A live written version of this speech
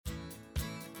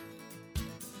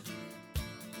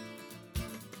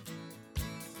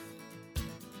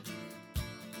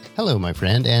Hello, my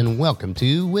friend, and welcome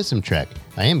to Wisdom Trek.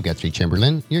 I am Guthrie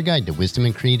Chamberlain, your guide to wisdom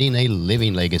and creating a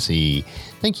living legacy.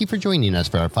 Thank you for joining us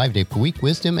for our 5-day-per-week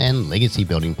wisdom and legacy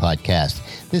building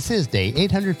podcast. This is day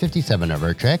 857 of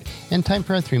our trek, and time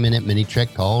for a 3-minute mini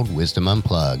trek called Wisdom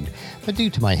Unplugged. But due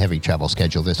to my heavy travel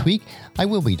schedule this week, I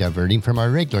will be diverting from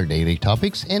our regular daily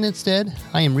topics, and instead,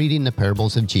 I am reading the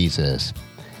parables of Jesus.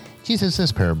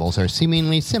 Jesus' parables are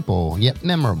seemingly simple yet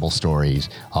memorable stories,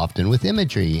 often with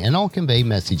imagery, and all convey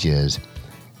messages.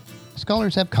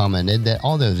 Scholars have commented that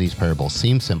although these parables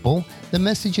seem simple, the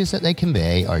messages that they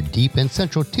convey are deep and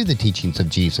central to the teachings of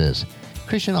Jesus.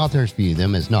 Christian authors view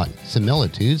them as not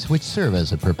similitudes, which serve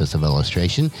as a purpose of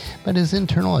illustration, but as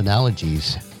internal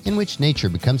analogies, in which nature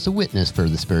becomes the witness for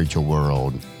the spiritual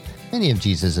world. Many of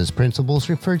Jesus' principles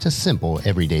refer to simple,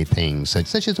 everyday things,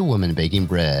 such as a woman baking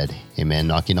bread, a man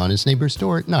knocking on his neighbor's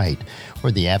door at night,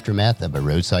 or the aftermath of a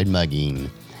roadside mugging.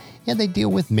 Yet they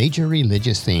deal with major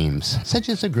religious themes, such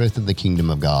as the growth of the kingdom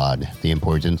of God, the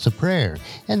importance of prayer,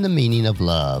 and the meaning of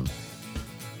love.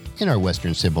 In our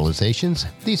Western civilizations,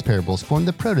 these parables form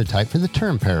the prototype for the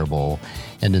term parable,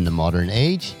 and in the modern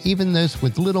age, even those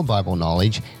with little Bible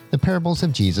knowledge, the parables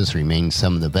of Jesus remain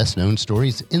some of the best-known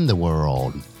stories in the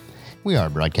world. We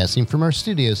are broadcasting from our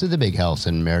studios at the Big House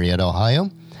in Marietta, Ohio.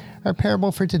 Our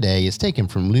parable for today is taken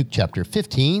from Luke chapter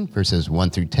 15, verses 1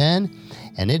 through 10,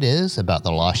 and it is about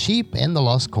the lost sheep and the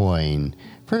lost coin.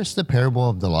 First, the parable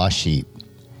of the lost sheep.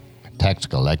 Tax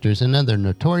collectors and other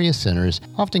notorious sinners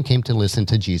often came to listen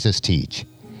to Jesus teach.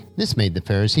 This made the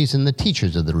Pharisees and the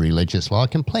teachers of the religious law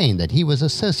complain that he was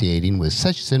associating with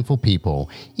such sinful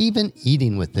people, even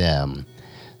eating with them.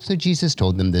 So Jesus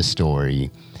told them this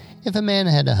story. If a man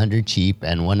had 100 sheep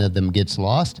and one of them gets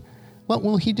lost, what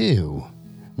will he do?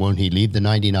 Won't he leave the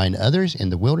 99 others in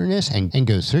the wilderness and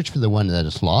go search for the one that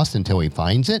is lost until he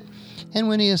finds it? And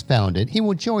when he has found it, he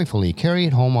will joyfully carry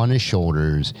it home on his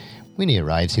shoulders. When he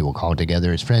arrives, he will call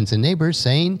together his friends and neighbors,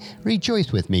 saying,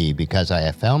 "Rejoice with me, because I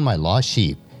have found my lost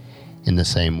sheep." In the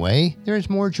same way, there is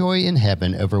more joy in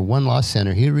heaven over one lost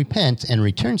sinner who repents and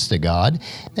returns to God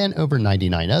than over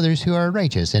 99 others who are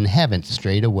righteous and haven't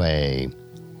strayed away.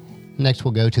 Next,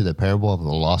 we'll go to the parable of the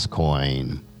lost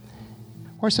coin.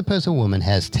 Or suppose a woman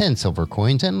has 10 silver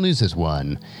coins and loses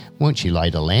one. Won't she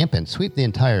light a lamp and sweep the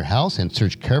entire house and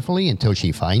search carefully until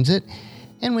she finds it?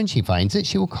 And when she finds it,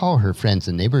 she will call her friends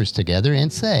and neighbors together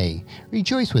and say,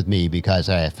 "Rejoice with me, because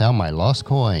I have found my lost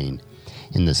coin."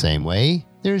 In the same way,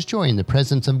 there is joy in the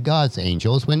presence of God's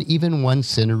angels when even one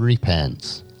sinner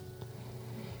repents.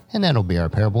 And that'll be our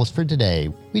parables for today.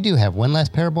 We do have one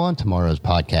last parable on tomorrow's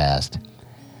podcast.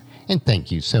 And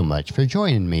thank you so much for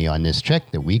joining me on this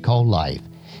trek that we call life.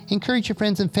 Encourage your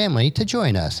friends and family to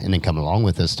join us and then come along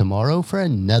with us tomorrow for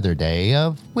another day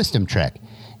of Wisdom Trek,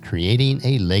 creating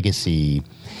a legacy.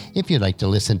 If you'd like to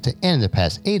listen to any of the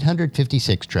past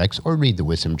 856 treks or read the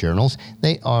Wisdom Journals,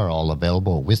 they are all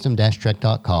available at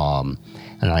wisdom-trek.com.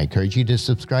 And I encourage you to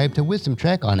subscribe to Wisdom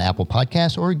Trek on Apple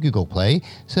Podcasts or Google Play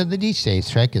so that each day's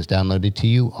trek is downloaded to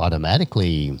you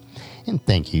automatically. And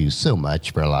thank you so much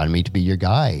for allowing me to be your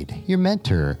guide, your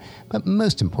mentor, but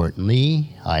most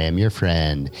importantly, I am your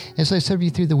friend as I serve you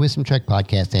through the Wisdom Trek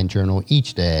podcast and journal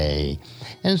each day.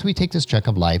 And as we take this trek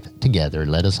of life together,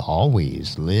 let us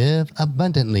always live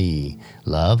abundantly,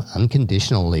 love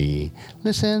unconditionally,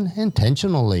 listen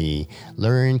intentionally,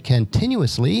 learn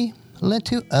continuously, lend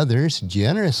to others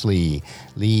generously,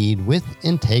 lead with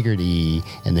integrity,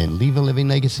 and then leave a living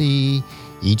legacy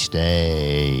each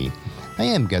day. I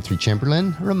am Guthrie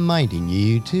Chamberlain, reminding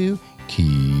you to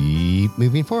keep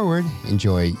moving forward,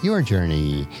 enjoy your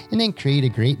journey, and then create a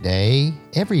great day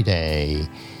every day.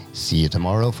 See you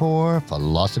tomorrow for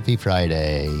Philosophy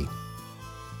Friday.